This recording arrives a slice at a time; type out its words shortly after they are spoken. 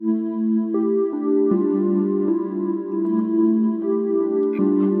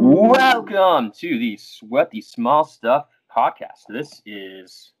Welcome to the Sweat the Small Stuff podcast. This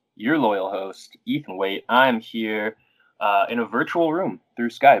is your loyal host, Ethan Waite. I'm here in a virtual room through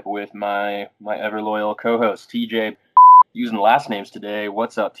Skype with my ever loyal co-host, TJ. Using last names today.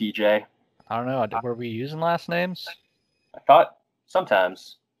 What's up, TJ? I don't know. Were we using last names? I thought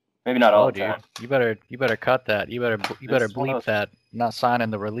sometimes, maybe not all the Dude, time. you better cut that. You better bleep that. I'm not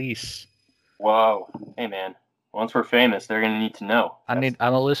signing the release. Whoa, hey man. Once we're famous, they're gonna need to know. I'm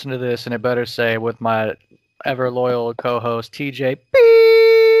gonna listen to this, and it better say with my ever loyal co-host TJ.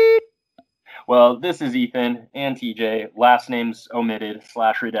 Beep. Well, this is Ethan and TJ. Last names omitted /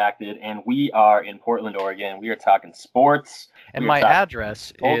 redacted, and we are in Portland, Oregon. We are talking sports. And my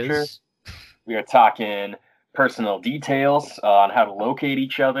address culture. is. We are talking personal details on how to locate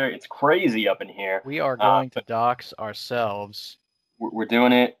each other. It's crazy up in here. We are going to dox ourselves. We're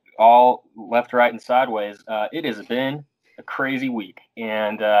doing it all left, right, and sideways. It has been a crazy week.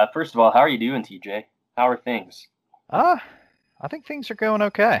 And first of all, how are you doing, TJ? How are things? I think things are going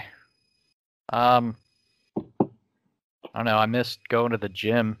okay. I don't know. I missed going to the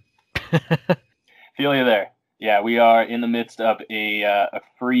gym. Feel you there. Yeah, we are in the midst of a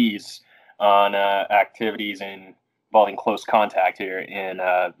freeze on activities involving close contact here in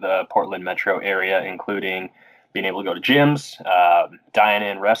the Portland metro area, including being able to go to gyms, dine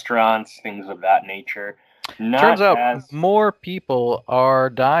in restaurants, things of that nature. Turns out more people are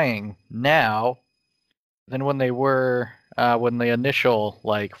dying now than when they were when the initial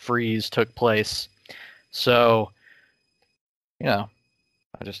freeze took place. So, I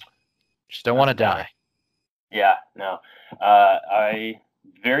just don't want to die. Yeah, no. I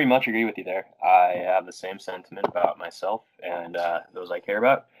very much agree with you there. I have the same sentiment about myself and those I care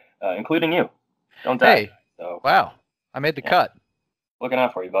about, including you. Don't die. Hey, wow. I made the cut. Looking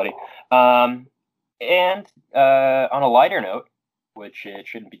out for you, buddy. And on a lighter note, which it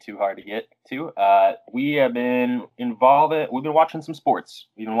shouldn't be too hard to get to, we have been involved. We've been watching some sports.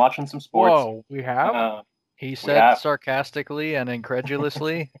 Whoa, we have? He said sarcastically and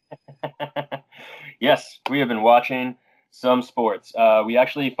incredulously. Yes, we have been watching some sports. We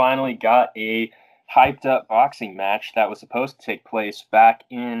actually finally got a hyped up boxing match that was supposed to take place back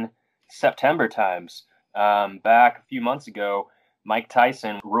in September times. Back a few months ago, Mike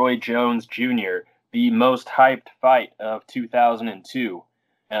Tyson, Roy Jones Jr., the most hyped fight of 2002,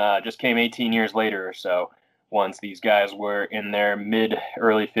 just came 18 years later or so, once these guys were in their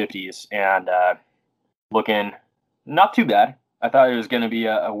mid-early 50s and looking not too bad. I thought it was going to be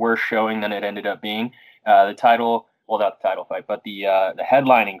a worse showing than it ended up being. Not the title fight, but the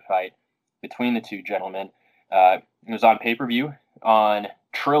headlining fight between the two gentlemen. It was on pay-per-view on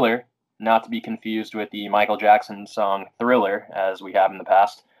Triller, not to be confused with the Michael Jackson song Thriller, as we have in the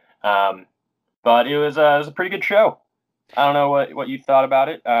past. But it was a pretty good show. I don't know what you thought about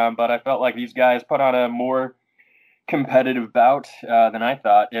it, but I felt like these guys put on a more competitive bout than I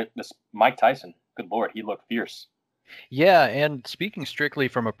thought. Mike Tyson, good Lord, he looked fierce. Yeah, and speaking strictly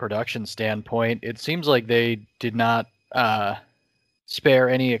from a production standpoint, it seems like they did not spare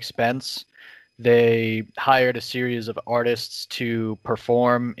any expense. They hired a series of artists to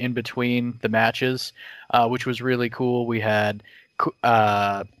perform in between the matches, which was really cool. We had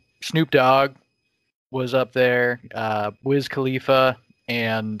Snoop Dogg was up there, Wiz Khalifa,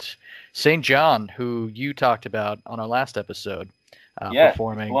 and St. John, who you talked about on our last episode,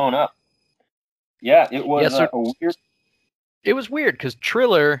 performing. Blown up. Yeah, it was weird. It was weird because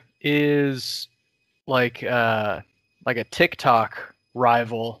Triller is like a TikTok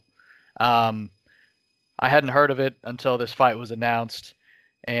rival. I hadn't heard of it until this fight was announced,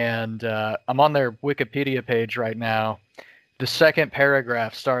 and I'm on their Wikipedia page right now. The second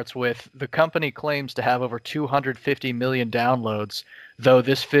paragraph starts with, "The company claims to have over 250 million downloads, though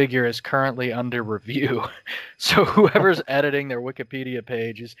this figure is currently under review." So whoever's editing their Wikipedia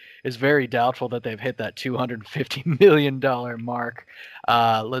page is very doubtful that they've hit that $250 million mark.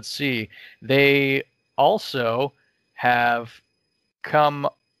 Let's see. They also have come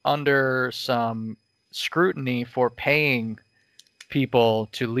under some scrutiny for paying people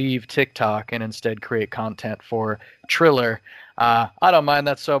to leave TikTok and instead create content for Triller. I don't mind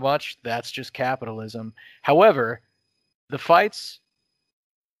that so much. That's just capitalism. However, the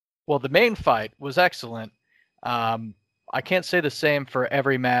main fight was excellent. I can't say the same for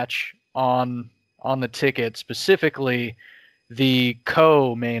every match on the ticket, specifically the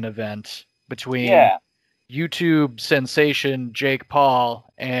co-main event between YouTube sensation Jake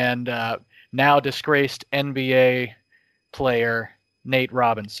Paul and now disgraced NBA player Nate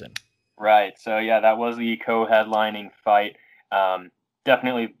Robinson. Right. So yeah, that was the co-headlining fight.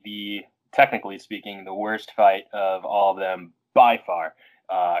 Definitely technically speaking, the worst fight of all of them by far.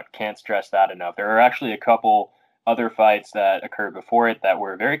 Can't stress that enough. There are actually a couple other fights that occurred before it that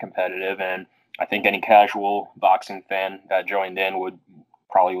were very competitive, and I think any casual boxing fan that joined in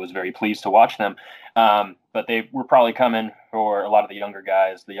was very pleased to watch them. But they were probably coming for a lot of the younger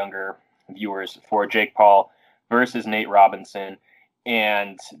guys, the younger viewers, for Jake Paul versus Nate Robinson.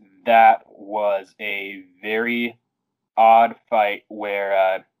 And that was a very odd fight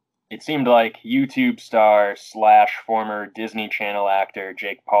where it seemed like YouTube star / former Disney Channel actor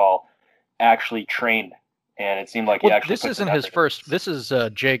Jake Paul actually trained, and it seemed like he actually. This isn't his first. This is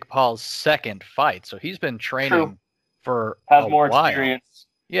Jake Paul's second fight, so he's been training for has a more while. experience.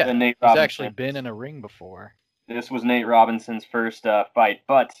 Yeah, than Nate he's Robinson. actually been in a ring before. This was Nate Robinson's first fight,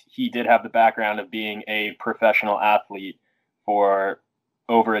 but he did have the background of being a professional athlete for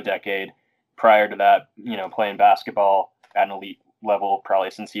over a decade. Prior to that, playing basketball at an elite level,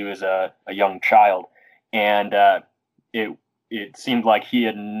 probably since he was a young child. And it seemed like he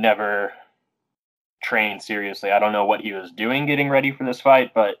had never trained seriously. I don't know what he was doing getting ready for this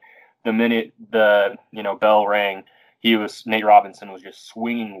fight, but the minute the bell rang, Nate Robinson was just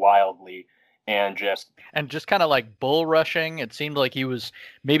swinging wildly and just kind of like bull rushing. It seemed like he was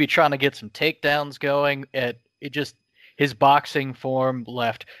maybe trying to get some takedowns going. His boxing form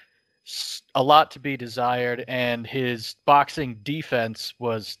left a lot to be desired, and his boxing defense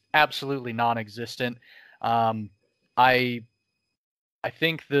was absolutely non-existent. I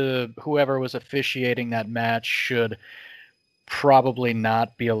think whoever was officiating that match should probably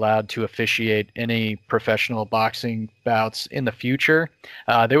not be allowed to officiate any professional boxing bouts in the future.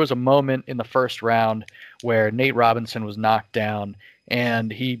 There was a moment in the first round where Nate Robinson was knocked down,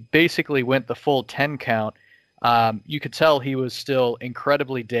 and he basically went the full 10 count. You could tell he was still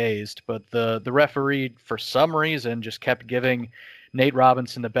incredibly dazed, but the referee, for some reason, just kept giving Nate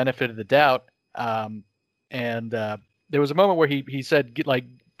Robinson the benefit of the doubt. And there was a moment where he said,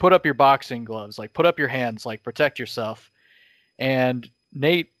 put up your boxing gloves, put up your hands, protect yourself. And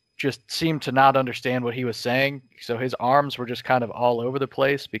Nate just seemed to not understand what he was saying. So his arms were just kind of all over the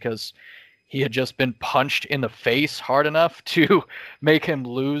place because he had just been punched in the face hard enough to make him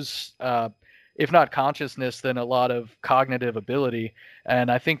lose, if not consciousness, then a lot of cognitive ability.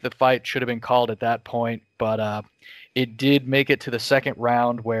 And I think the fight should have been called at that point. But it did make it to the second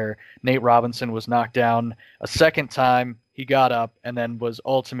round where Nate Robinson was knocked down a second time. He got up and then was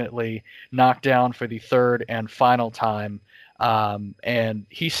ultimately knocked down for the third and final time. And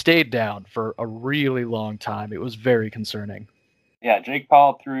he stayed down for a really long time. It was very concerning. Yeah, Jake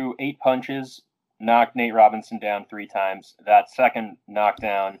Paul threw 8 punches, knocked Nate Robinson down 3 times. That second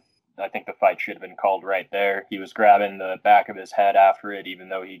knockdown, I think the fight should have been called right there. He was grabbing the back of his head after it, even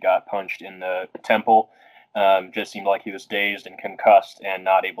though he got punched in the temple. Just seemed like he was dazed and concussed and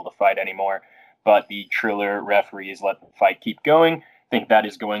not able to fight anymore. But the Triller referees let the fight keep going. I think that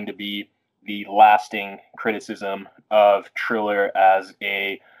is going to be the lasting criticism of Triller as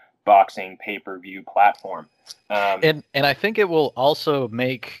a boxing pay-per-view platform. And I think it will also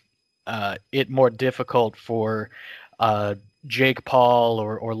make it more difficult for Jake Paul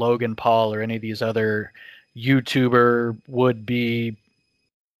or Logan Paul or any of these other YouTuber would-be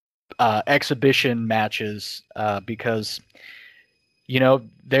exhibition matches because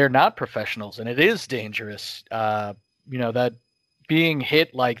they're not professionals and it is dangerous. That being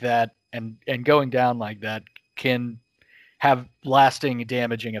hit like that and going down like that can have lasting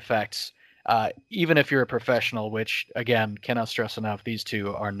damaging effects, even if you're a professional, which, again, cannot stress enough, these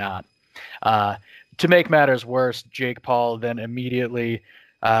two are not. To make matters worse, Jake Paul then immediately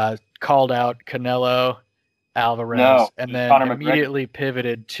called out Canelo Alvarez and then immediately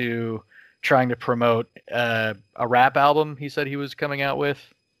pivoted to trying to promote a rap album he said he was coming out with.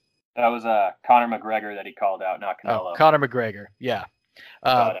 That was Conor McGregor that he called out, not Canelo. Oh, Conor McGregor, yeah.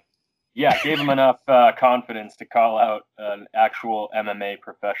 Gave him enough confidence to call out an actual MMA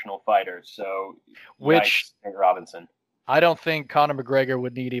professional fighter. So, which Nate Robinson. I don't think Conor McGregor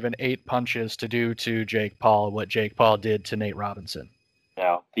would need even 8 punches to do to Jake Paul what Jake Paul did to Nate Robinson.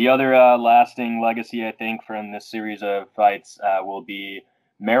 No. The other lasting legacy, I think, from this series of fights will be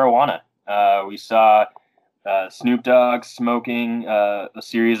marijuana. We saw Snoop Dogg smoking a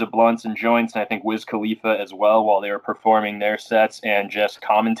series of blunts and joints, and I think Wiz Khalifa as well, while they were performing their sets and just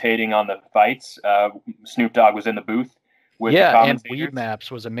commentating on the fights. Snoop Dogg was in the booth with the commentators. And Weed Maps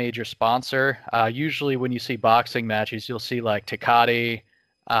was a major sponsor. Usually when you see boxing matches, you'll see like Tecate,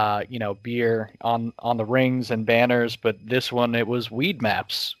 beer on the rings and banners, but this one, it was Weed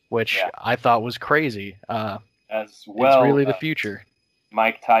Maps, which I thought was crazy. As well, it's really the future.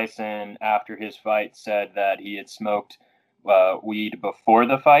 Mike Tyson, after his fight, said that he had smoked weed before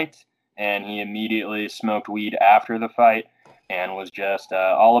the fight, and he immediately smoked weed after the fight. and was just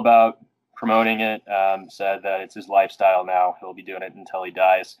all about promoting it. Said that it's his lifestyle now. He'll be doing it until he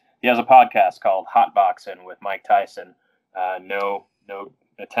dies. He has a podcast called Hot Boxing with Mike Tyson. No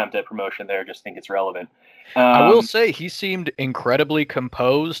attempt at promotion there. Just think it's relevant. I will say he seemed incredibly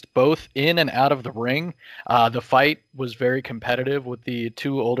composed, both in and out of the ring. The fight was very competitive with the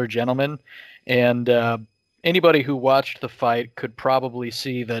two older gentlemen, and anybody who watched the fight could probably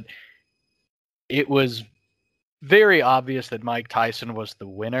see that it was very obvious that Mike Tyson was the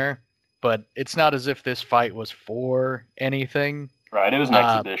winner, but it's not as if this fight was for anything. Right, it was an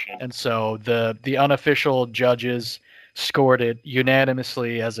exhibition. And so the unofficial judges scored it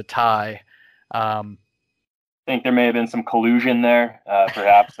unanimously as a tie. I think there may have been some collusion there.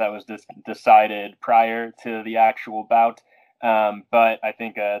 Perhaps that was decided prior to the actual bout. But I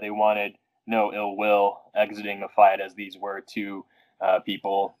think they wanted no ill will exiting the fight, as these were two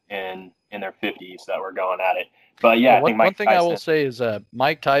people in their 50s that were going at it. But yeah, I think one thing I will say is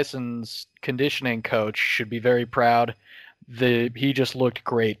Mike Tyson's conditioning coach should be very proud. He just looked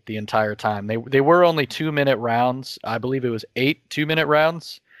great the entire time. They were only 2-minute rounds. I believe it was 8 2-minute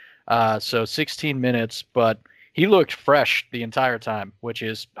rounds. So 16 minutes, but he looked fresh the entire time, which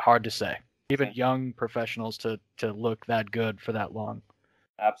is hard to say. Even young professionals to look that good for that long.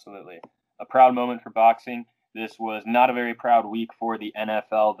 Absolutely. A proud moment for boxing. This was not a very proud week for the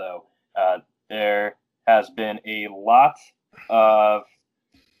NFL, though. There has been a lot of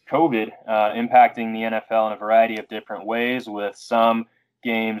COVID impacting the NFL in a variety of different ways, with some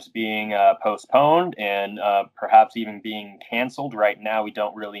games being postponed and perhaps even being canceled. Right now, we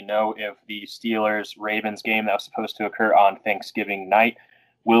don't really know if the Steelers-Ravens game that was supposed to occur on Thanksgiving night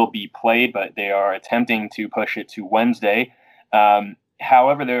will be played, but they are attempting to push it to Wednesday.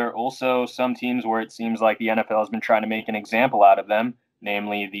 However, there are also some teams where it seems like the NFL has been trying to make an example out of them,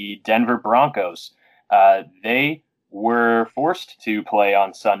 namely the Denver Broncos. They were forced to play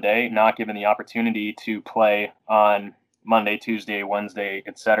on Sunday, not given the opportunity to play on Monday, Tuesday, Wednesday,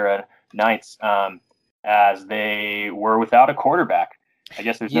 etc. nights, as they were without a quarterback. I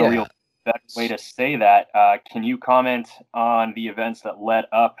guess there's no real better way to say that. Can you comment on the events that led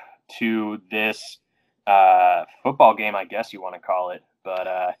up to this football game, I guess you want to call it? But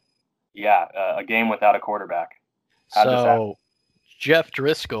a game without a quarterback. So Jeff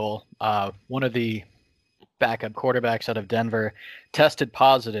Driscoll, one of the backup quarterbacks out of Denver, tested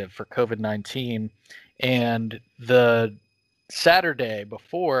positive for COVID-19. And the Saturday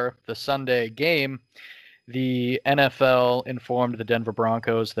before the Sunday game, the NFL informed the Denver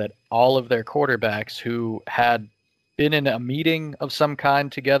Broncos that all of their quarterbacks who had been in a meeting of some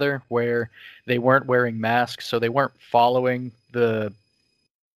kind together where they weren't wearing masks, so they weren't following the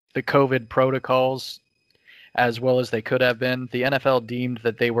COVID protocols as well as they could have been. The NFL deemed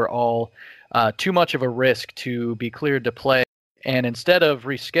that they were all too much of a risk to be cleared to play. And instead of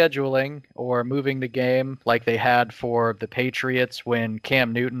rescheduling or moving the game like they had for the Patriots when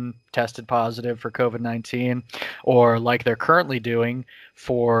Cam Newton tested positive for COVID-19, or like they're currently doing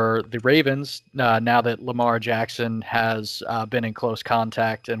for the Ravens now that Lamar Jackson has been in close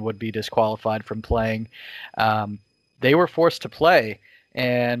contact and would be disqualified from playing, they were forced to play.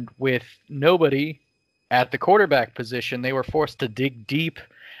 And with nobody at the quarterback position, they were forced to dig deep.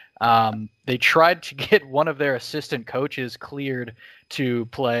 They tried to get one of their assistant coaches cleared to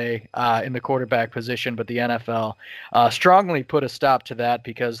play in the quarterback position, but the NFL strongly put a stop to that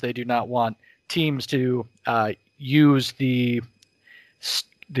because they do not want teams to use the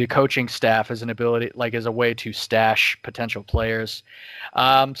coaching staff as as a way to stash potential players.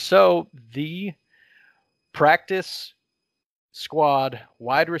 So the practice squad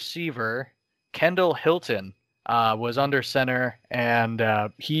wide receiver Kendall Hilton was under center, and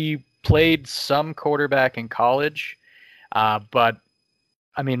he played some quarterback in college, but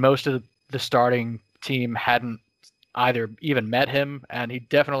I mean, most of the starting team hadn't either even met him, and he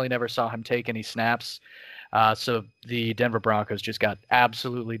definitely never saw him take any snaps. So the Denver Broncos just got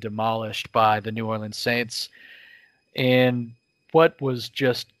absolutely demolished by the New Orleans Saints in what was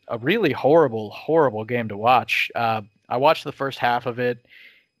just a really horrible, horrible game to watch. I watched the first half of it,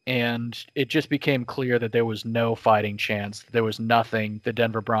 and it just became clear that there was no fighting chance. There was nothing the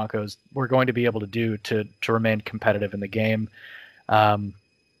Denver Broncos were going to be able to do to remain competitive in the game. But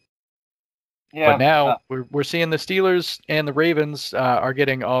now we're seeing the Steelers and the Ravens are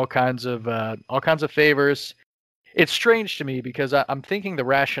getting all kinds of favors. It's strange to me because I'm thinking the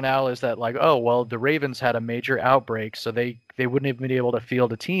rationale is that, like, oh well, the Ravens had a major outbreak, so they wouldn't have been able to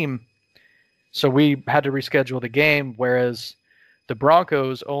field a team, so we had to reschedule the game, whereas the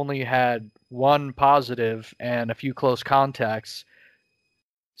Broncos only had one positive and a few close contacts.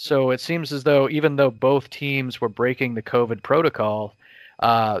 So it seems as though even though both teams were breaking the COVID protocol,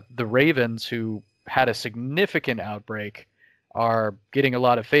 the Ravens, who had a significant outbreak, are getting a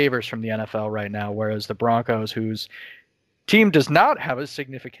lot of favors from the NFL right now, whereas the Broncos, whose team does not have a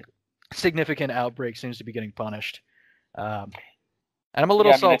significant outbreak, seems to be getting punished. And I'm a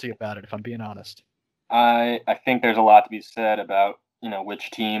little salty about it, if I'm being honest. I think there's a lot to be said about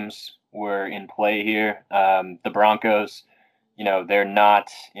which teams were in play here. The Broncos, they're not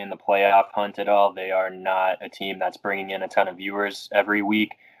in the playoff hunt at all. They are not a team that's bringing in a ton of viewers every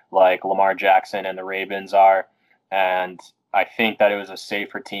week like Lamar Jackson and the Ravens are. And I think that it was a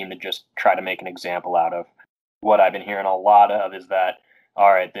safer team to just try to make an example out of. What I've been hearing a lot of is that,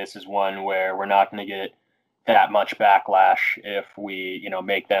 all right, this is one where we're not going to get that much backlash if we,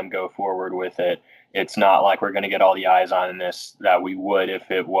 make them go forward with it. It's not like we're going to get all the eyes on this that we would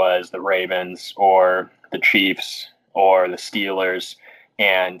if it was the Ravens or the Chiefs or the Steelers.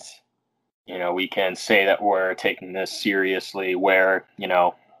 And, we can say that we're taking this seriously where,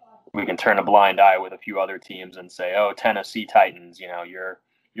 we can turn a blind eye with a few other teams and say, oh, Tennessee Titans, you're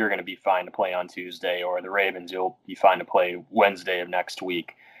going to be fine to play on Tuesday, or the Ravens, you'll be fine to play Wednesday of next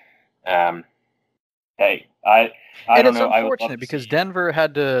week. Hey, I don't know. It's unfortunate because Denver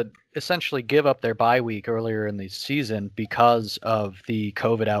had to essentially give up their bye week earlier in the season because of the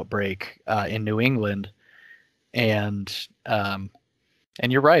COVID outbreak in New England, and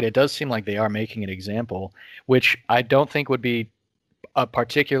you're right. It does seem like they are making an example, which I don't think would be a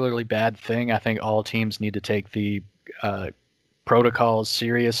particularly bad thing. I think all teams need to take the protocols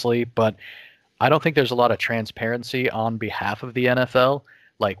seriously, but I don't think there's a lot of transparency on behalf of the NFL.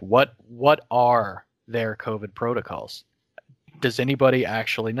 Like, what are their COVID protocols? Does anybody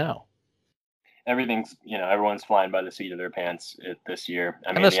actually know? Everyone's flying by the seat of their pants this year.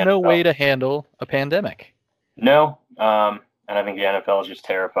 And there's no way to handle a pandemic. No, and I think the NFL is just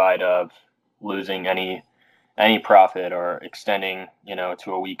terrified of losing any profit or extending,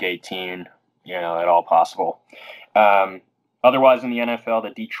 to a week 18, at all possible. Otherwise, in the NFL,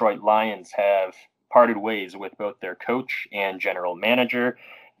 the Detroit Lions have parted ways with both their coach and general manager.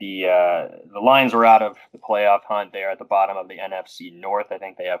 The Lions are out of the playoff hunt. They are at the bottom of the NFC North. I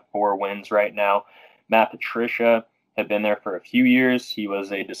think they have 4 wins right now. Matt Patricia had been there for a few years. He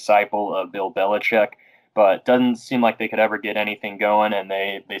was a disciple of Bill Belichick, but doesn't seem like they could ever get anything going, and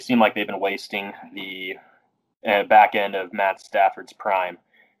they seem like they've been wasting the back end of Matt Stafford's prime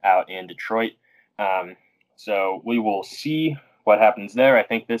out in Detroit. So we will see what happens there. I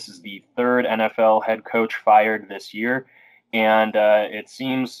think this is the 3rd NFL head coach fired this year. And it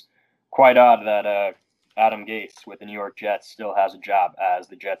seems quite odd that Adam Gase with the New York Jets still has a job as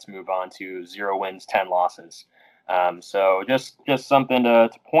the Jets move on to 0 wins, 10 losses. So just something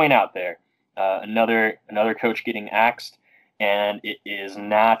to point out there. Another coach getting axed, and it is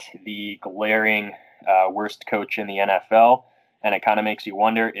not the glaring worst coach in the NFL. And it kind of makes you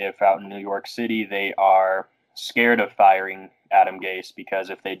wonder if out in New York City they are scared of firing Adam Gase,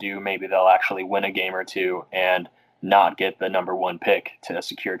 because if they do, maybe they'll actually win a game or two and not get the number 1 pick to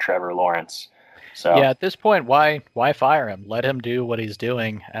secure Trevor Lawrence. So yeah, at this point, why fire him? Let him do what he's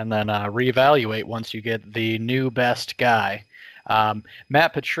doing, and then reevaluate once you get the new best guy.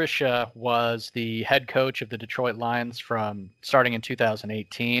 Matt Patricia was the head coach of the Detroit Lions from starting in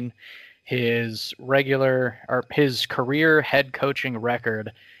 2018. His career head coaching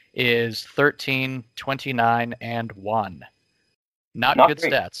record is 13, 29, and 1. Not good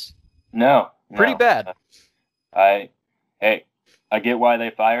great stats. No. Pretty bad. I get why they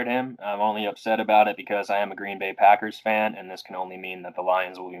fired him. I'm only upset about it because I am a Green Bay Packers fan, and this can only mean that the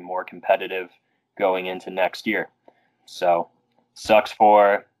Lions will be more competitive going into next year. So, sucks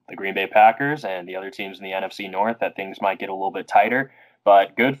for the Green Bay Packers and the other teams in the NFC North that things might get a little bit tighter,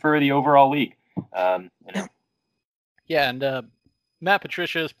 but good for the overall league. Yeah, and Matt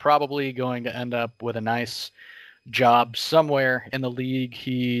Patricia is probably going to end up with a nice job somewhere in the league.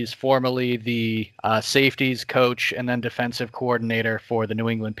 He's formerly the safeties coach and then defensive coordinator for the New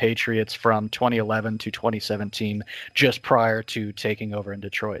England Patriots from 2011 to 2017, just prior to taking over in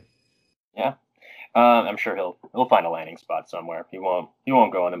Detroit. Yeah, I'm sure he'll find a landing spot somewhere. He won't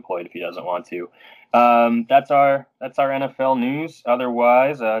go unemployed if he doesn't want to. That's our NFL news.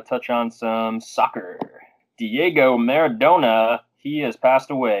 Otherwise, touch on some soccer. Diego Maradona, he has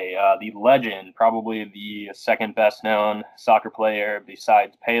passed away. The legend, probably the second best known soccer player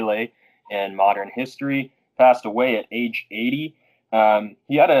besides Pele in modern history, passed away at age 80.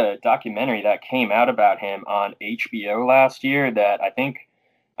 He had a documentary that came out about him on HBO last year that I think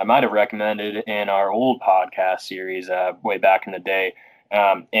I might have recommended in our old podcast series way back in the day.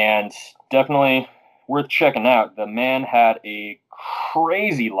 And definitely worth checking out. The man had a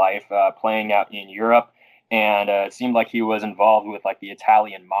crazy life playing out in Europe. And it seemed like he was involved with like the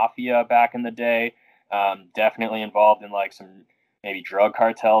Italian mafia back in the day. Definitely involved in like some maybe drug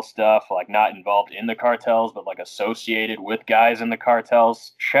cartel stuff, like not involved in the cartels, but like associated with guys in the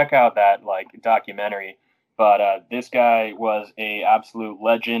cartels. Check out that like documentary. But this guy was a absolute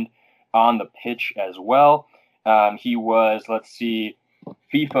legend on the pitch as well. He was, let's see,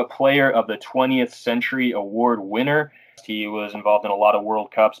 FIFA Player of the 20th Century Award winner. He was involved in a lot of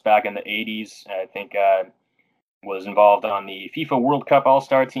World Cups back in the 80s. I think was involved on the FIFA World Cup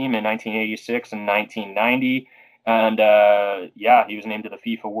All-Star team in 1986 and 1990. And yeah, he was named to the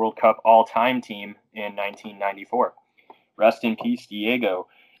FIFA World Cup All-Time team in 1994. Rest in peace, Diego.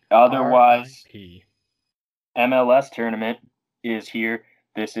 Otherwise, R.I.P. MLS tournament is here.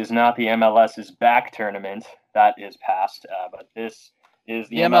 This is not the MLS's back tournament. That is past. But this is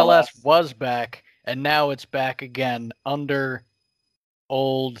the MLS was back, and now it's back again under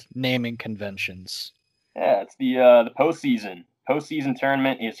old naming conventions. Yeah, it's the postseason. Postseason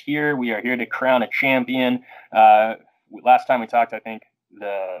tournament is here. We are here to crown a champion. Last time we talked, I think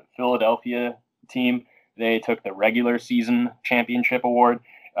the Philadelphia team, they took the regular season championship award.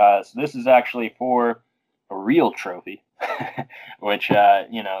 So this is actually for a real trophy, which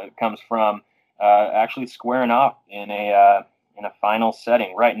comes from actually squaring off in a final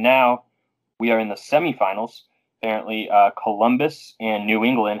setting. Right now, we are in the semifinals. Apparently, Columbus and New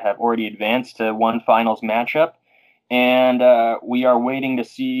England have already advanced to one finals matchup, and we are waiting to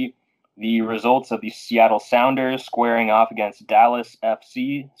see the results of the Seattle Sounders squaring off against Dallas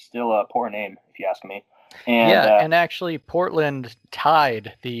FC. Still a poor name, if you ask me. And actually, Portland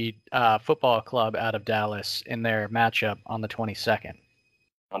tied the football club out of Dallas in their matchup on the 22nd.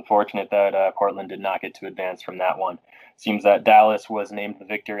 Unfortunate that Portland did not get to advance from that one. Seems that Dallas was named the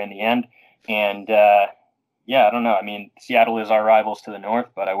victor in the end, and yeah, I don't know. I mean, Seattle is our rivals to the north,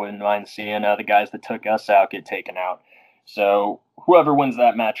 but I wouldn't mind seeing the guys that took us out get taken out. So whoever wins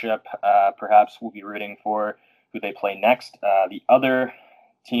that matchup, perhaps we'll be rooting for who they play next. The other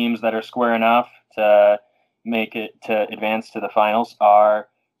teams that are squaring off to make it to advance to the finals are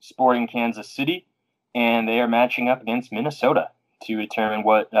Sporting Kansas City, and they are matching up against Minnesota to determine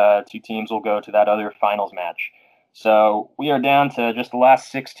what two teams will go to that other finals match. So we are down to just the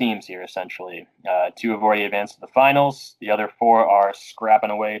last 6 teams here, essentially. 2 have already advanced to the finals. The other 4 are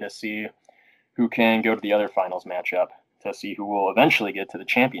scrapping away to see who can go to the other finals matchup, to see who will eventually get to the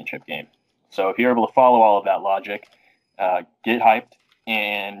championship game. So if you're able to follow all of that logic, get hyped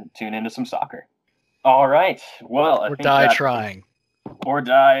and tune into some soccer. All right. Well, Or die trying. Or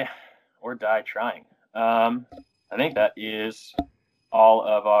die trying. I think that is all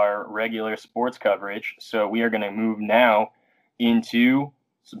of our regular sports coverage. So we are going to move now into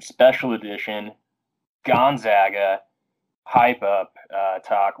some special edition Gonzaga hype up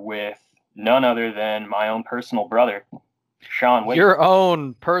talk with none other than my own personal brother, Sean Wade. Your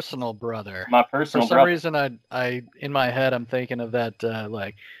own personal brother. My personal brother. For some reason, I in my head, I'm thinking of that,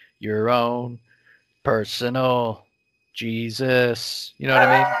 like, your own personal Jesus. You know what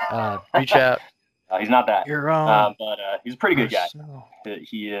I mean? Reach out. He's not that. Your own. But he's a pretty good guy.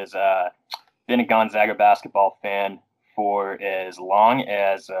 He has been a Gonzaga basketball fan for as long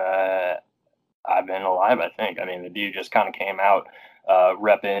as I've been alive, I think. I mean, the dude just kind of came out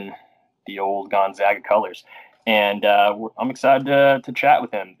repping the old Gonzaga colors. And I'm excited to chat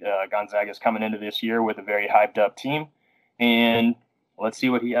with him. Gonzaga is coming into this year with a very hyped up team. And let's see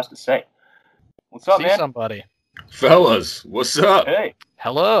what he has to say. What's up, man? Somebody. Fellas, what's up? Hey.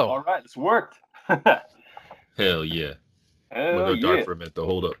 Hello. All right, this worked. Hell yeah. Hell I'm gonna go yeah. dark for a minute to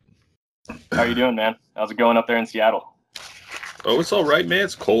hold up. How you doing, man? How's it going up there in Seattle? Oh, it's all right, man.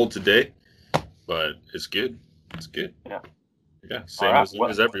 It's cold today, but it's good. It's good. Yeah. Yeah, same right.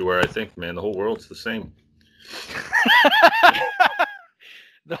 as everywhere, I think, man. The whole world's the same.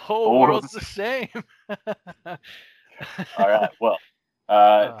 The whole world's the same. All right. Well,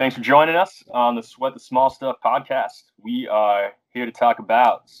 thanks for joining us on the Sweat the Small Stuff podcast. We are here to talk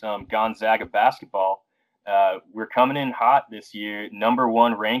about some Gonzaga basketball. We're coming in hot this year,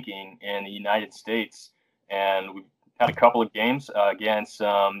 #1 ranking in the United States, and we've had a couple of games against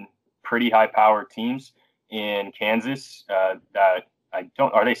some pretty high-powered teams in Kansas. That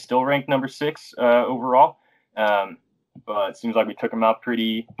are they still ranked #6 overall? But it seems like we took them out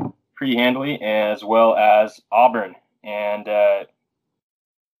pretty handily, as well as Auburn. And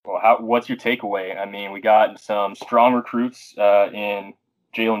what's your takeaway? I mean, we got some strong recruits in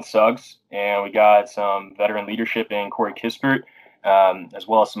Jalen Suggs, and we got some veteran leadership in Corey Kispert, as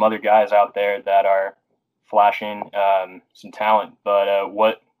well as some other guys out there that are flashing some talent. But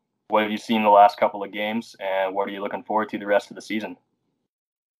what what have you seen the last couple of games, and what are you looking forward to the rest of the season?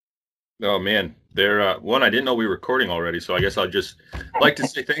 Oh man, they're one. I didn't know we were recording already, so I guess I'll just like to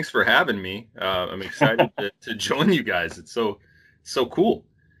say thanks for having me. I'm excited to join you guys. It's so cool.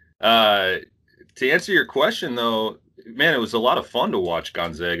 To answer your question, though, man, it was a lot of fun to watch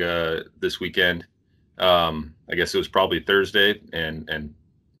Gonzaga this weekend. I guess it was probably Thursday and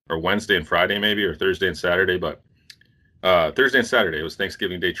or Wednesday and Friday maybe, or Thursday and Saturday, but Thursday and Saturday. It was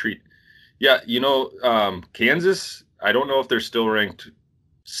Thanksgiving Day treat. Yeah, Kansas, I don't know if they're still ranked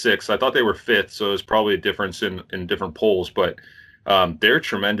sixth. I thought they were fifth, so it's probably a difference in different polls, but they're a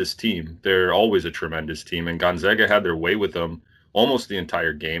tremendous team. They're always a tremendous team, and Gonzaga had their way with them almost the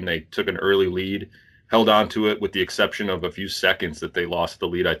entire game. They took an early lead, held on to it with the exception of a few seconds that they lost the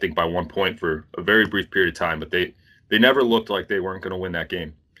lead, I think, by 1 point for a very brief period of time, but they never looked like they weren't going to win that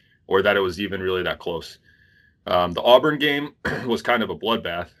game or that it was even really that close. The Auburn game was kind of a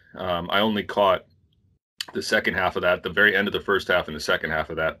bloodbath. I only caught the second half of that, the very end of the first half and the second half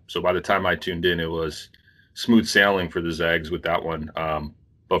of that. So by the time I tuned in, it was smooth sailing for the Zags with that one.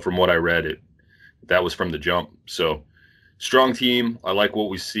 But from what I read, that was from the jump. So strong team. I like what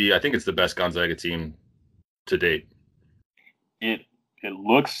we see. I think it's the best Gonzaga team to date. It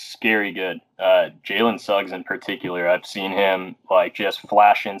looks scary good. Jalen Suggs in particular, I've seen him like just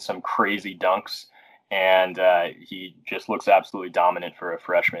flash in some crazy dunks, and he just looks absolutely dominant for a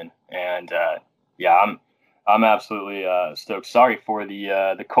freshman. And yeah, I'm absolutely stoked. Sorry for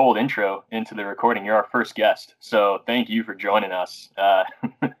the cold intro into the recording. You're our first guest, so thank you for joining us. I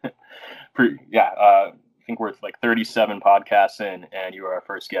think we're like 37 podcasts in, and you are our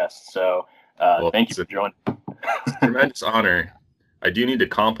first guest. So thank you for joining. It's a tremendous honor. I do need to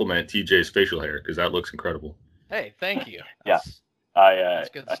compliment TJ's facial hair because that looks incredible. Hey, thank you. Yeah, I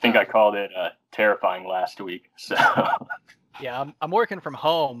think I called it terrifying last week. So yeah, I'm working from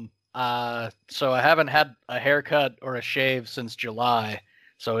home. So I haven't had a haircut or a shave since July,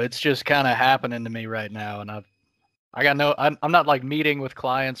 so it's just kind of happening to me right now, and I'm not like meeting with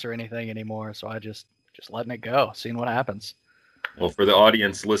clients or anything anymore, so I just letting it go, seeing what happens. Well, for the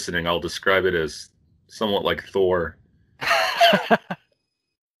audience listening, I'll describe it as somewhat like Thor.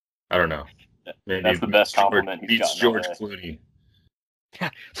 I don't know. Maybe that's the best compliment he's gotten. George Clooney.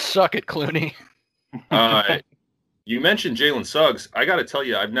 Suck it, Clooney. You mentioned Jalen Suggs. I got to tell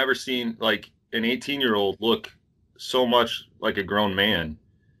you, I've never seen like an 18-year-old look so much like a grown man.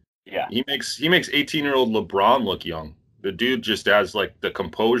 Yeah, he makes 18-year-old LeBron look young. The dude just has like the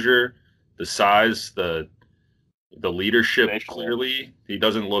composure, the size, the leadership. Clearly, he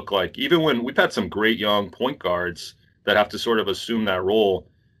doesn't look like, even when we've had some great young point guards that have to sort of assume that role,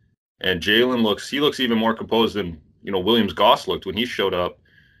 and Jalen looks even more composed than Williams Goss looked when he showed up.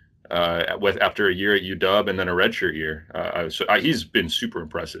 After a year at UW and then a redshirt year. He's been super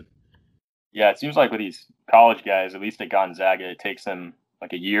impressive. Yeah, it seems like with these college guys, at least at Gonzaga, it takes them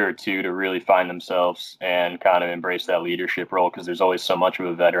like a year or two to really find themselves and kind of embrace that leadership role because there's always so much of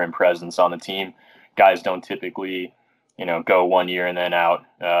a veteran presence on the team. Guys don't typically, go 1 year and then out.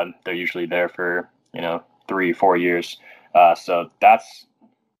 They're usually there for, 3-4 years. So that's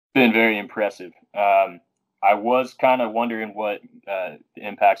been very impressive. I was kind of wondering what the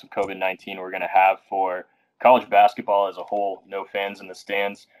impacts of COVID-19 were going to have for college basketball as a whole. No fans in the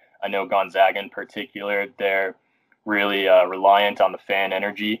stands. I know Gonzaga in particular, they're really reliant on the fan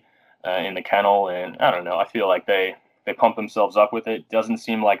energy in the kennel. And I don't know, I feel like they pump themselves up with it. Doesn't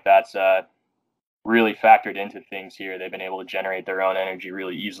seem like that's really factored into things here. They've been able to generate their own energy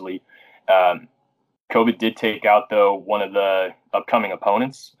really easily. COVID did take out, though, one of the upcoming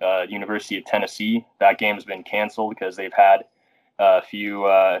opponents, University of Tennessee. That game has been canceled because they've had a few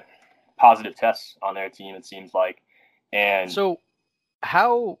positive tests on their team, it seems like. And so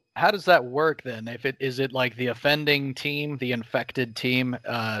how does that work then? Is it like the offending team, the infected team,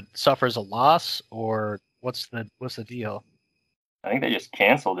 suffers a loss, or what's the deal? I think they just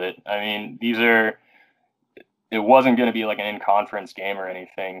canceled it. I mean, it wasn't going to be like an in-conference game or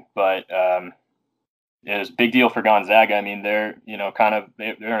anything, but it was a big deal for Gonzaga. I mean, they're they're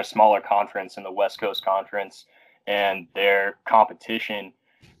in a smaller conference in the West Coast Conference, and their competition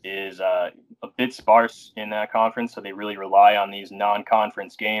is a bit sparse in that conference. So they really rely on these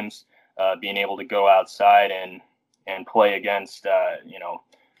non-conference games, being able to go outside and play against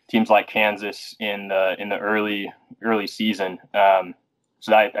teams like Kansas in the early season.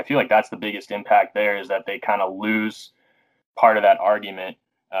 So I feel like that's the biggest impact there, is that they kind of lose part of that argument.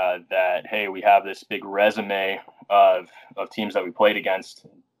 That, hey, we have this big resume of teams that we played against.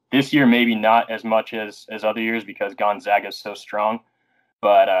 This year, maybe not as much as other years because Gonzaga is so strong.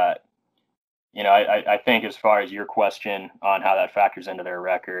 But I think as far as your question on how that factors into their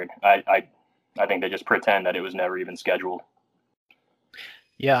record, I think they just pretend that it was never even scheduled.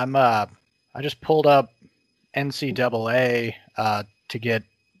 Yeah, I just pulled up NCAA to get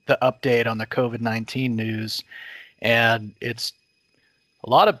the update on the COVID-19 news, and it's a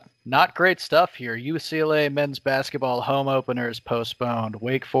lot of not great stuff here. UCLA men's basketball home opener is postponed.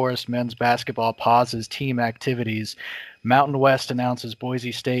 Wake Forest men's basketball pauses team activities. Mountain West announces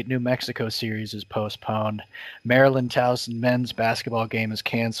Boise State New Mexico series is postponed. Maryland Towson men's basketball game is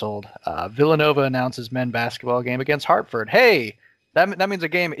canceled. Villanova announces men's basketball game against Hartford. Hey, that means a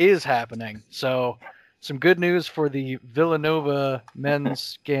game is happening. So some good news for the Villanova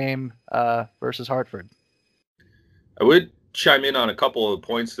men's game versus Hartford. I would chime in on a couple of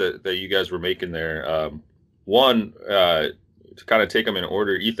points that you guys were making there. One, to kind of take them in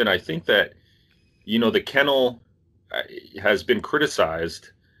order, Ethan, I think that, the kennel has been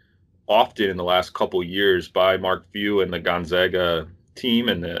criticized often in the last couple years by Mark Few and the Gonzaga team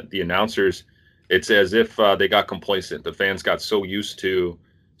and the announcers. It's as if they got complacent. The fans got so used to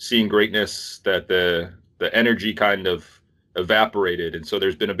seeing greatness that the energy kind of evaporated. And so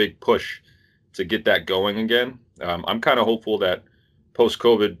there's been a big push to get that going again. I'm kind of hopeful that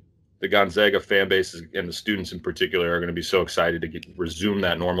post-COVID, the Gonzaga fan base and the students in particular are going to be so excited to resume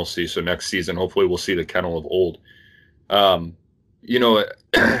that normalcy. So next season, hopefully we'll see the kennel of old. The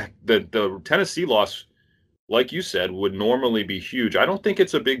Tennessee loss, like you said, would normally be huge. I don't think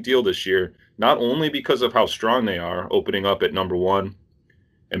it's a big deal this year, not only because of how strong they are, opening up at number 1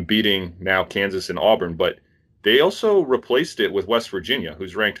 and beating now Kansas and Auburn, but they also replaced it with West Virginia,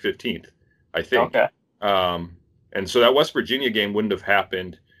 who's ranked 15th, I think. Okay. And so that West Virginia game wouldn't have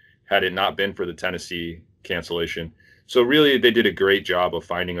happened had it not been for the Tennessee cancellation. So really, they did a great job of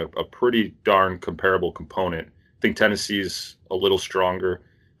finding a pretty darn comparable component. I think Tennessee's a little stronger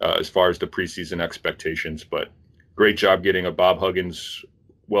as far as the preseason expectations, but great job getting a Bob Huggins,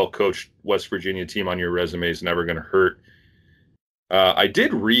 well-coached West Virginia team on your resume is never going to hurt. I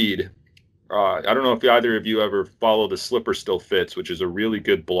did read, I don't know if either of you ever follow the Slipper Still Fits, which is a really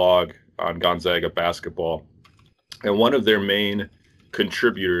good blog on Gonzaga basketball. And one of their main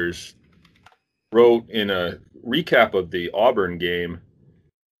contributors wrote in a recap of the Auburn game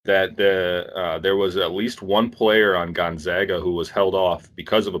that there was at least one player on Gonzaga who was held off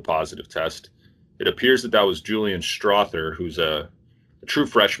because of a positive test. It appears that was Julian Strother, who's a true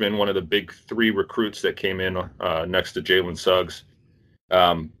freshman, one of the big 3 recruits that came in next to Jalen Suggs.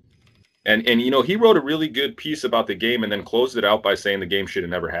 And he wrote a really good piece about the game and then closed it out by saying the game should have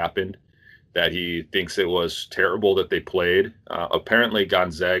never happened, that he thinks it was terrible that they played. Apparently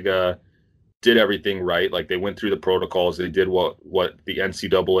Gonzaga did everything right. Like, they went through the protocols. They did what the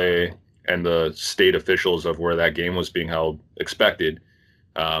NCAA and the state officials of where that game was being held expected.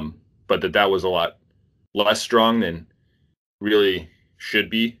 But that was a lot less strong than really should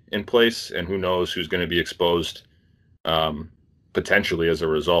be in place. And who knows who's going to be exposed potentially as a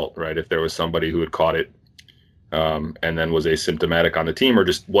result, right? If there was somebody who had caught it and then was asymptomatic on the team, or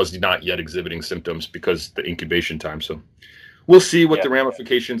just was not yet exhibiting symptoms because the incubation time. So we'll see what the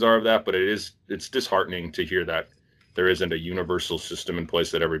ramifications are of that, but it's disheartening to hear that there isn't a universal system in place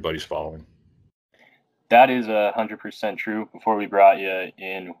that everybody's following. That is 100% true. Before we brought you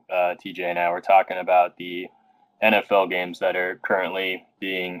in, TJ and I were talking about the NFL games that are currently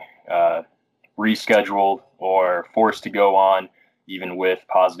being rescheduled or forced to go on, even with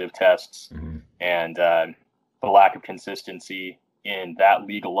positive tests. Mm-hmm. And the lack of consistency in that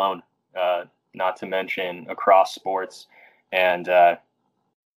league alone, not to mention across sports. And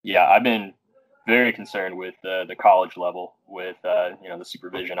I've been very concerned with the college level with the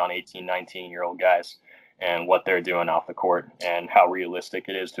supervision on 18, 19-year-old guys and what they're doing off the court and how realistic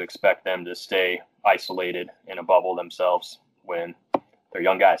it is to expect them to stay isolated in a bubble themselves when they're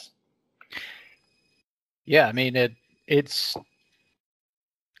young guys. Yeah, I mean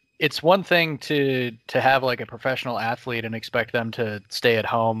it's one thing to have like a professional athlete and expect them to stay at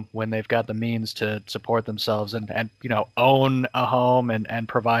home when they've got the means to support themselves and own a home and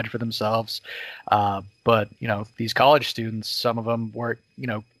provide for themselves. But these college students, some of them were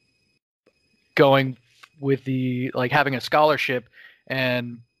going with the having a scholarship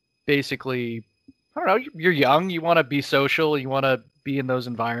and basically, I don't know, you're young, you want to be social, you want to be in those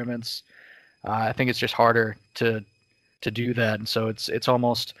environments. I think it's just harder to do that, and so it's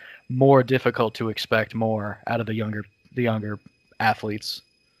almost more difficult to expect more out of the younger athletes.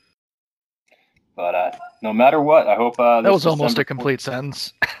 But no matter what, I hope that was almost a complete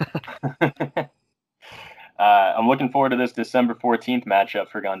sentence. I'm looking forward to this December 14th matchup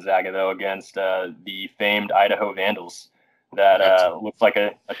for Gonzaga, though, against the famed Idaho Vandals. that looks like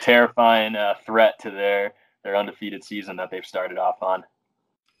a terrifying threat to their undefeated season that they've started off on.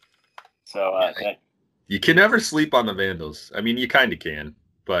 So you can never sleep on the Vandals. I mean, you kind of can,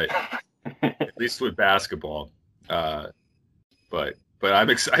 but at least with basketball. But I'm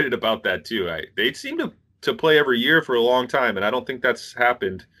excited about that too. They seem to play every year for a long time, and I don't think that's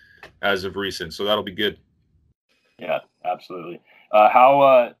happened as of recent. So that'll be good. Yeah, absolutely.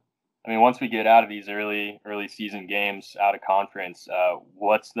 Once we get out of these early season games out of conference,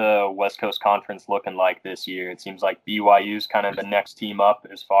 what's the West Coast Conference looking like this year? It seems like BYU's kind of the next team up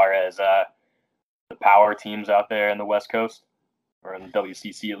as far as the power teams out there in the West Coast, or in the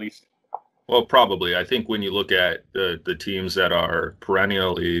WCC at least. Well, probably. I think when you look at the teams that are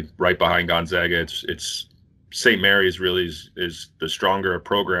perennially right behind Gonzaga, it's St. Mary's really is the stronger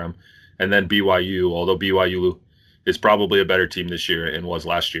program, and then BYU, although BYU is probably a better team this year and was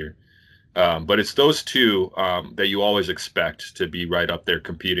last year. But it's those two that you always expect to be right up there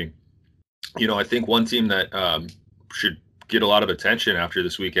competing. I think one team that should get a lot of attention after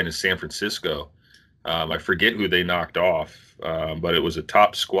this weekend is San Francisco. I forget who they knocked off, but it was a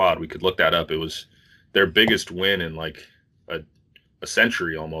top squad. We could look that up. It was their biggest win in like a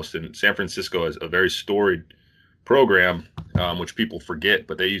century almost. And San Francisco is a very storied program, which people forget,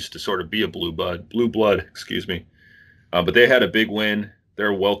 but they used to sort of be a blue blood, excuse me. But they had a big win. They're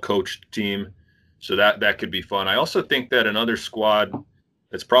a well-coached team, so that could be fun. I also think that another squad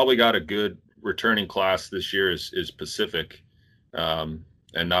that's probably got a good returning class this year is Pacific, and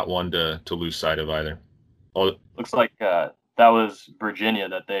not one to lose sight of either. Looks like that was Virginia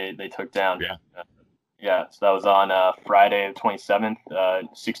that they took down. Yeah. So that was on Friday the 27th,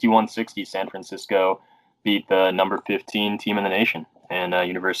 61-60. San Francisco beat the number 15 team in the nation and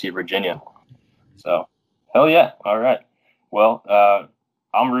University of Virginia. So, hell yeah. All right. Well,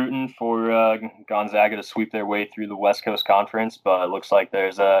 I'm rooting for Gonzaga to sweep their way through the West Coast Conference, but it looks like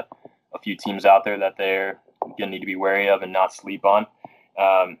there's a few teams out there that they're going to need to be wary of and not sleep on.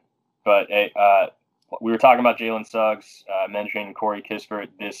 We were talking about Jalen Suggs, mentioning Corey Kispert.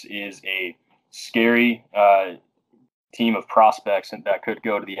 This is a scary team of prospects that could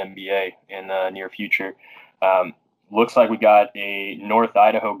go to the NBA in the near future. Looks like we got a North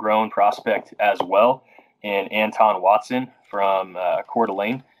Idaho grown prospect as well, and Anton Watson from Coeur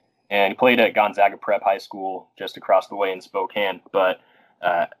d'Alene, and he played at Gonzaga Prep High School just across the way in Spokane. But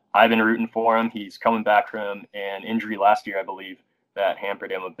I've been rooting for him. He's coming back from an injury last year, I believe, that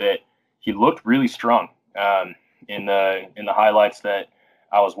hampered him a bit. He looked really strong in the highlights that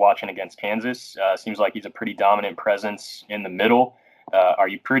I was watching against Kansas. Seems like he's a pretty dominant presence in the middle. Are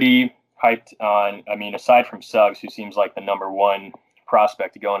you pretty hyped on, aside from Suggs, who seems like the number one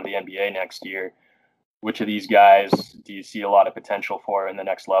prospect to go into the NBA next year, which of these guys do you see a lot of potential for in the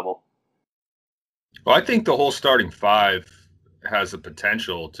next level? Well, I think the whole starting five has the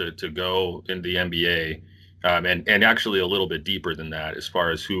potential to go in the NBA, and actually a little bit deeper than that as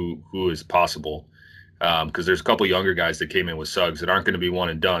far as who is possible. Because there's a couple younger guys that came in with Suggs that aren't going to be one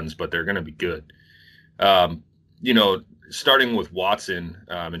and dones, but they're going to be good. Starting with Watson,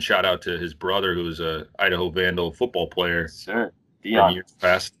 and shout out to his brother, who's a Idaho Vandal football player. Sure. From years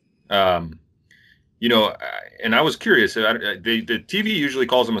past. And I was curious. The TV usually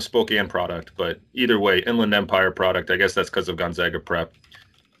calls him a Spokane product, but either way, Inland Empire product. I guess that's because of Gonzaga Prep.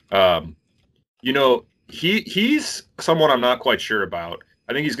 He's someone I'm not quite sure about.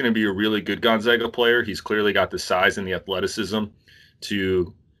 I think he's going to be a really good Gonzaga player. He's clearly got the size and the athleticism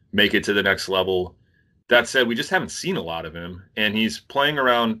to make it to the next level. That said, we just haven't seen a lot of him, and he's playing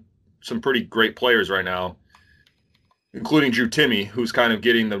around some pretty great players right now, including Drew Timme, who's kind of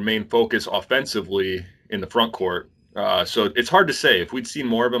getting the main focus offensively in the front court. So it's hard to say. If we'd seen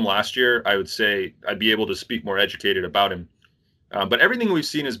more of him last year, I would say I'd be able to speak more educated about him. But everything we've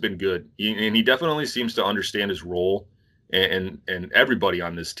seen has been good, and he definitely seems to understand his role, and everybody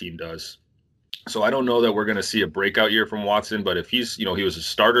on this team does. So I don't know that we're going to see a breakout year from Watson, but if he's, he was a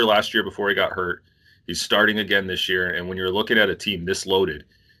starter last year before he got hurt. He's starting again this year, and when you're looking at a team this loaded,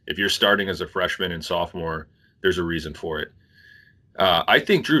 if you're starting as a freshman and sophomore, there's a reason for it. I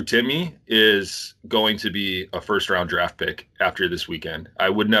think Drew Timme is going to be a first-round draft pick after this weekend. I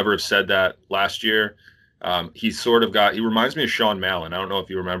would never have said that last year. He reminds me of Sean Mallon. I don't know if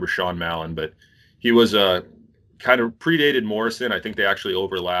you remember Sean Mallon, but he was a kind of predated Morrison. I think they actually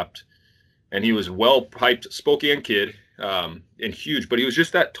overlapped, and he was well-hyped Spokane kid, and huge, but he was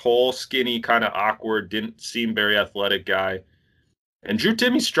just that tall, skinny, kind of awkward, didn't seem very athletic guy. And Drew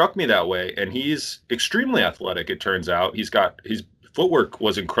Timme struck me that way, and he's extremely athletic, it turns out. His footwork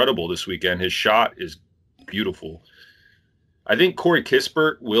was incredible this weekend. His shot is beautiful. I think Corey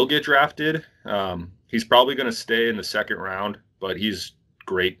Kispert will get drafted. He's probably going to stay in the second round, but he's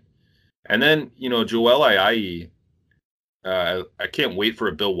great. And then, Joel Ayayi, I can't wait for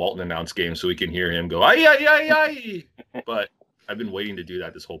a Bill Walton announced game so we can hear him go, ay, ay, ay, ay. But I've been waiting to do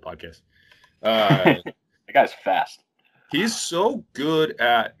that this whole podcast. That guy's fast. He's so good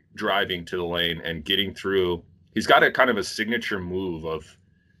at driving to the lane and getting through. He's got a kind of a signature move of,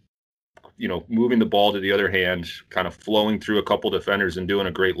 moving the ball to the other hand, kind of flowing through a couple defenders and doing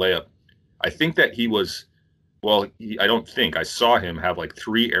a great layup. I think that I saw him have like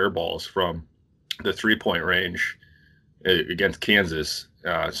 3 air balls from the 3-point range against Kansas.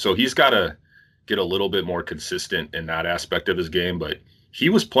 So he's got to get a little bit more consistent in that aspect of his game. But he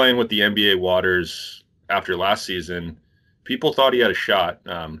was playing with the NBA waters after last season. People thought he had a shot.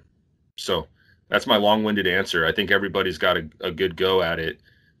 So that's my long-winded answer. I think everybody's got a good go at it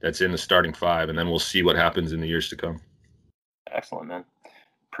that's in the starting 5, and then we'll see what happens in the years to come. Excellent, man.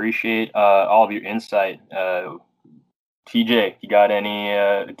 Appreciate all of your insight. TJ, you got any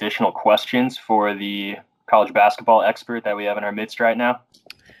additional questions for the college basketball expert that we have in our midst right now?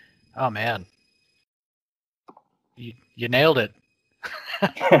 Oh, man. You nailed it.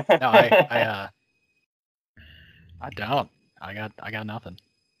 No, I don't. I got nothing.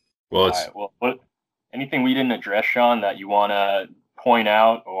 Well, all right, well, anything we didn't address, Sean, that you want to point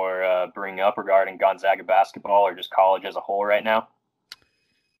out or bring up regarding Gonzaga basketball or just college as a whole right now?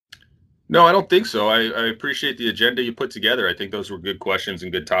 No, I don't think so. I appreciate the agenda you put together. I think those were good questions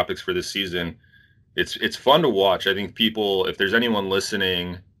and good topics for this season. It's fun to watch. I think people, if there's anyone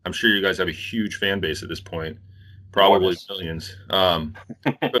listening, I'm sure you guys have a huge fan base at this point, probably millions.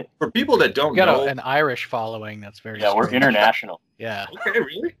 But for people that don't know, got an Irish following that's very strange. We're international. Yeah. Okay,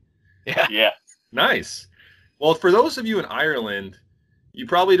 really? Yeah. Nice. Well, for those of you in Ireland, you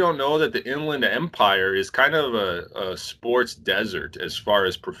probably don't know that the Inland Empire is kind of a sports desert as far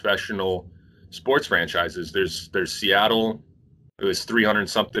as professional sports franchises. There's Seattle, it was 300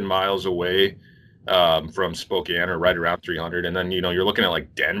 something miles away from Spokane, or right around 300, and then you're looking at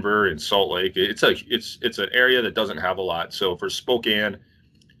like Denver and Salt Lake. It's an area that doesn't have a lot. So for Spokane,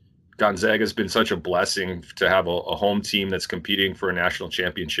 Gonzaga has been such a blessing to have a home team that's competing for a national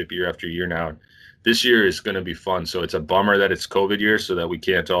championship year after year now. This year is going to be fun. So it's a bummer that it's COVID year so that we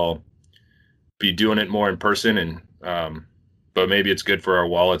can't all be doing it more in person. And but maybe it's good for our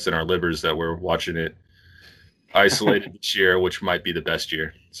wallets and our livers that we're watching it isolated this year, which might be the best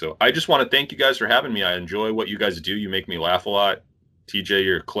year. So I just want to thank you guys for having me. I enjoy what you guys do. You make me laugh a lot. TJ,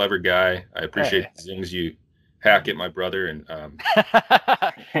 you're a clever guy. I appreciate the things you hack at my brother. And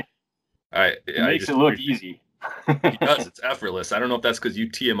it makes it look easy. He does. It's effortless. I don't know if that's because you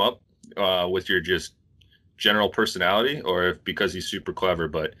tee him up with your just general personality or if because he's super clever,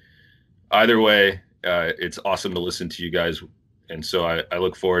 but either way, it's awesome to listen to you guys. And so I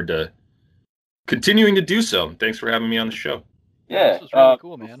look forward to continuing to do so. Thanks for having me on the show. Yeah. This was really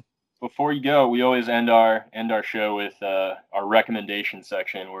cool, man. Before you go, we always end our show with our recommendation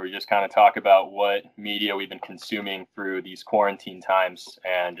section where we just kind of talk about what media we've been consuming through these quarantine times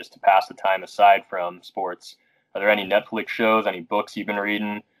and just to pass the time aside from sports. Are there any Netflix shows, any books you've been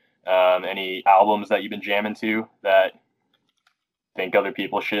reading, any albums that you've been jamming to that think other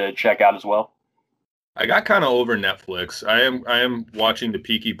people should check out as well? I got kind of over Netflix. I am watching the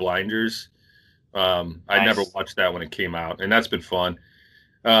Peaky Blinders. Nice. I never watched that when it came out, and that's been fun.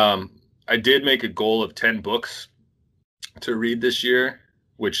 I did make a goal of 10 books to read this year,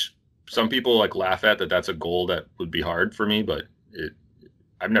 which some people laugh at that's a goal that would be hard for me, but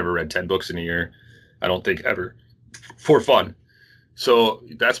I've never read 10 books in a year. I don't think ever for fun. So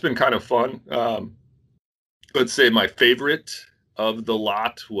that's been kind of fun. Let's say my favorite of the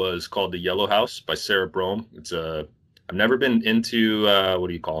lot was called The Yellow House by Sarah Brome. I've never been into, what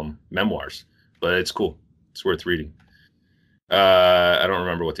do you call them? Memoirs, but it's cool. It's worth reading. I don't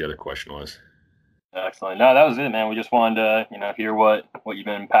remember what the other question was. Excellent. No, that was it, man. We just wanted to, hear what you've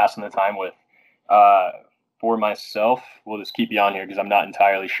been passing the time with. For myself, we'll just keep you on here because I'm not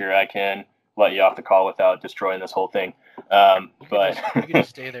entirely sure I can let you off the call without destroying this whole thing. But you can just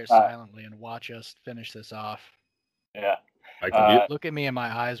stay there silently and watch us finish this off. Yeah. I can look at me in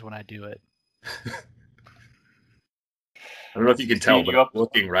my eyes when I do it. I don't know if you can tell, but I'm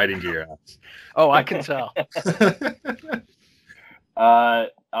looking right into your eyes. Oh, I can tell.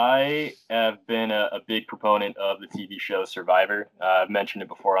 I have been a big proponent of the TV show Survivor. I've mentioned it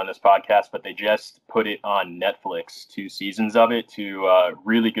before on this podcast, but they just put it on Netflix, 2 seasons of it, 2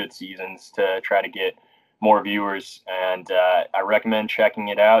 really good seasons to try to get more viewers. And I recommend checking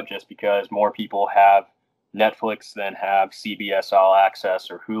it out just because more people have Netflix than have CBS All Access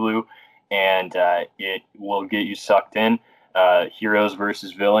or Hulu, and it will get you sucked in. Heroes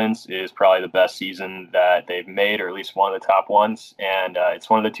versus Villains is probably the best season that they've made, or at least one of the top ones, and it's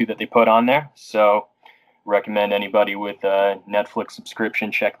one of the two that they put on there. So recommend anybody with a Netflix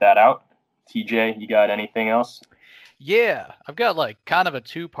subscription check that out. TJ, you got anything else? Yeah, I've got like kind of a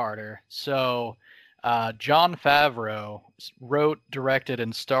two-parter. So Jon Favreau wrote, directed,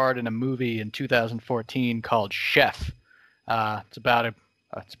 and starred in a movie in 2014 called Chef. It's about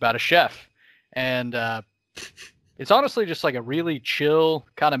a chef, and it's honestly just like a really chill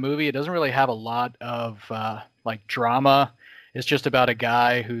kind of movie. It doesn't really have a lot of like drama. It's just about a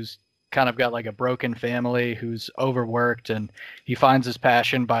guy who's kind of got like a broken family, who's overworked, and he finds his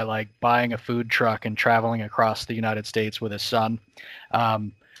passion by like buying a food truck and traveling across the United States with his son.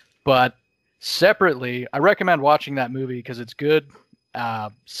 But separately, I recommend watching that movie because it's good.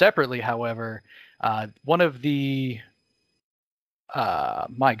 Separately, however, one of the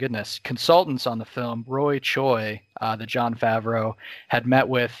my goodness, consultants on the film, Roy Choi, that Jon Favreau had met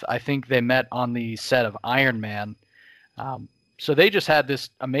with. I think they met on the set of Iron Man. So they just had this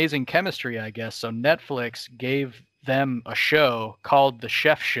amazing chemistry, I guess. So Netflix gave them a show called The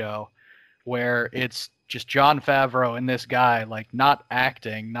Chef Show, where it's just Jon Favreau and this guy, like not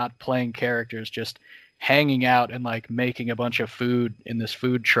acting, not playing characters, just hanging out and like making a bunch of food in this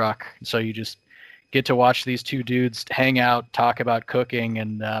food truck. So you just get to watch these two dudes hang out, talk about cooking,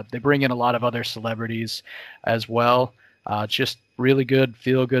 and they bring in a lot of other celebrities as well. It's just really good,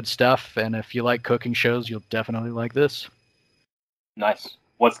 feel-good stuff, and if you like cooking shows, you'll definitely like this. Nice.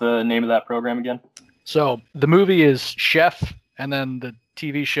 What's the name of that program again? So the movie is Chef, and then the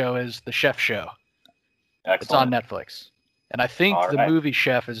TV show is The Chef Show. Excellent. It's on Netflix. And I think All the right. movie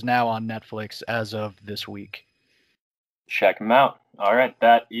Chef is now on Netflix as of this week. Check them out. All right,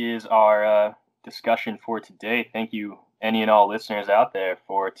 that is our discussion for today. Thank you, any and all listeners out there,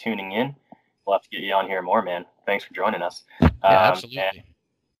 for tuning in. We'll have to get you on here more, man. Thanks for joining us. Yeah, absolutely.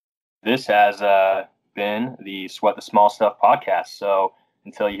 This has been the Sweat the Small Stuff podcast. So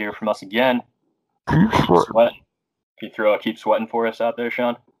until you hear from us again, keep sweating. Can you keep sweating for us out there,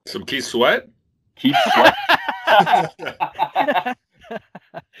 Sean? Some Keith Sweat? Keep sweating.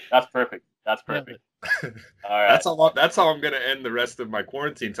 That's perfect. That's perfect. All right. That's how I'm gonna end the rest of my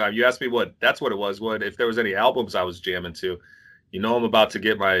quarantine time. You asked me that's what it was. What if there was any albums I was jamming to? You know I'm about to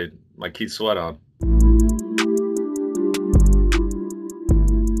get my Keith Sweat on.